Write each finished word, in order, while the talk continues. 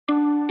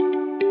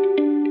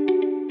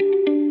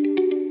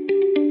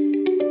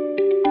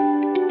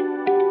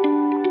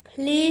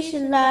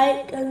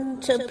like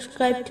and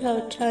subscribe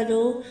to our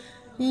channel.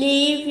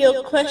 Leave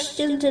your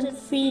questions and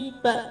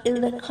feedback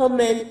in the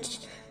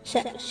comments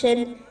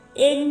section.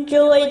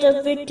 Enjoy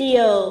the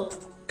video.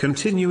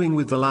 Continuing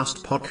with the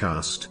last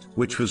podcast,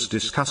 which was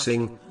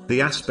discussing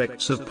the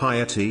aspects of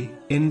piety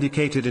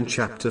indicated in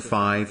chapter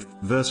 5,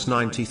 verse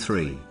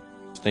 93.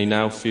 They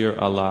now fear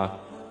Allah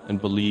and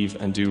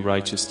believe and do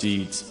righteous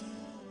deeds,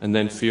 and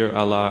then fear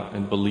Allah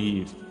and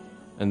believe,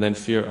 and then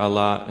fear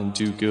Allah and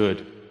do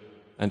good,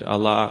 and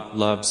Allah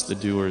loves the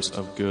doers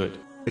of good.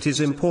 It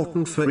is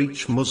important for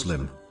each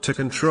Muslim to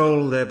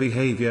control their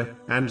behavior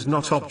and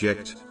not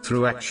object,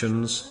 through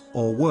actions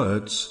or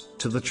words,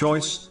 to the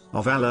choice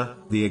of Allah,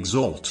 the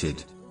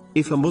Exalted.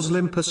 If a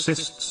Muslim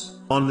persists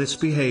on this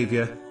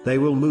behavior, they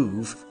will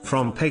move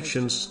from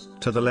patience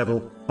to the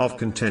level of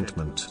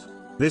contentment.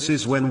 This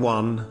is when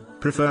one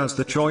prefers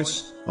the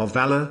choice of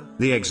Allah,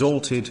 the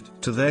Exalted,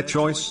 to their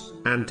choice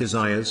and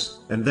desires,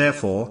 and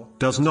therefore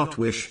does not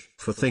wish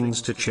for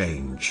things to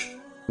change.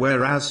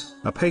 Whereas,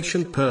 a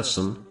patient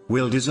person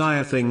will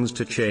desire things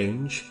to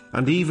change,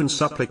 and even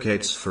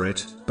supplicates for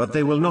it, but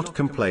they will not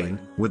complain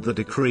with the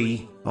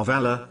decree of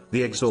Allah,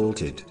 the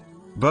Exalted.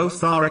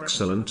 Both are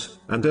excellent,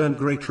 and earn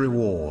great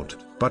reward,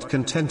 but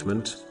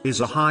contentment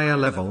is a higher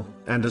level,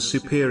 and a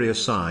superior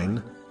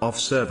sign of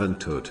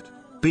servanthood.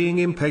 Being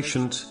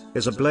impatient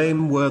is a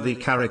blameworthy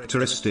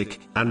characteristic,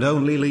 and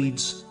only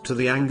leads to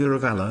the anger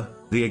of Allah,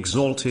 the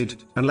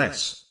Exalted,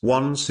 unless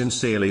one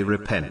sincerely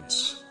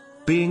repents.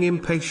 Being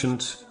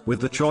impatient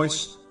with the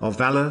choice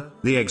of Allah,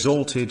 the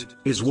Exalted,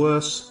 is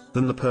worse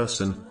than the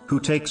person who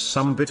takes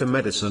some bitter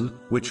medicine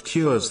which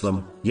cures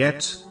them,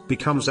 yet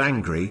becomes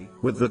angry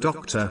with the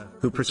doctor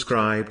who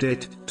prescribed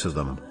it to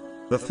them.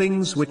 The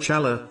things which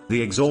Allah,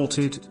 the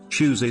Exalted,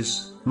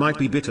 chooses might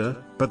be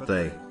bitter, but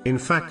they, in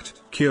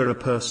fact, cure a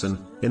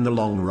person in the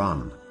long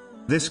run.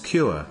 This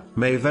cure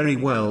may very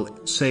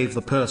well save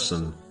the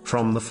person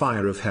from the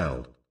fire of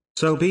hell.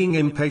 So being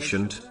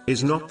impatient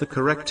is not the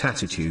correct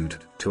attitude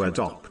to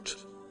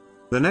adopt.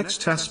 The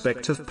next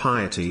aspect of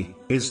piety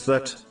is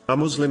that a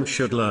Muslim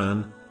should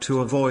learn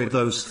to avoid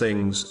those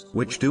things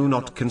which do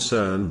not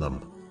concern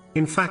them.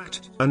 In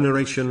fact, a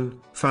narration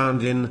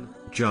found in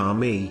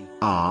Jami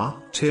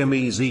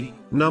Tirmizi,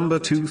 number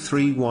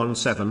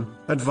 2317,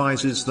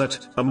 advises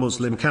that a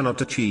Muslim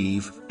cannot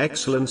achieve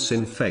excellence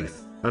in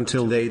faith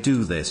until they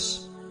do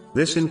this.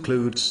 This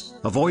includes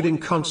avoiding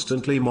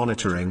constantly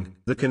monitoring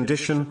the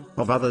condition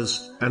of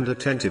others and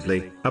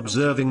attentively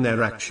observing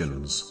their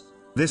actions.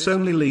 This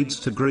only leads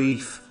to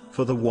grief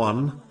for the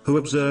one who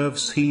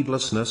observes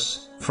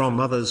heedlessness from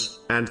others,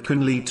 and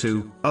can lead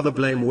to other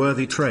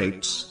blameworthy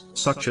traits,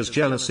 such as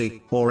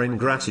jealousy or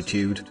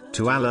ingratitude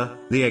to Allah,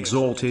 the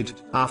Exalted,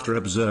 after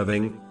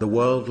observing the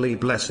worldly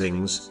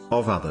blessings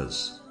of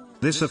others.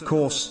 This of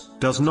course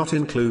does not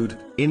include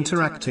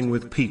interacting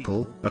with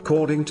people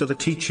according to the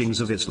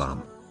teachings of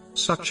Islam,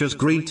 such as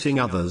greeting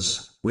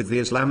others with the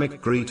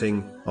Islamic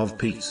greeting of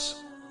peace.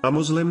 A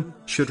Muslim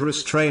should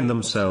restrain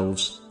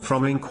themselves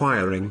from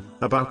inquiring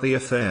about the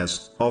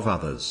affairs of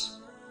others.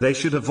 They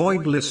should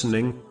avoid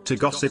listening to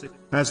gossip,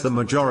 as the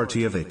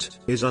majority of it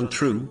is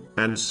untrue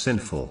and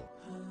sinful.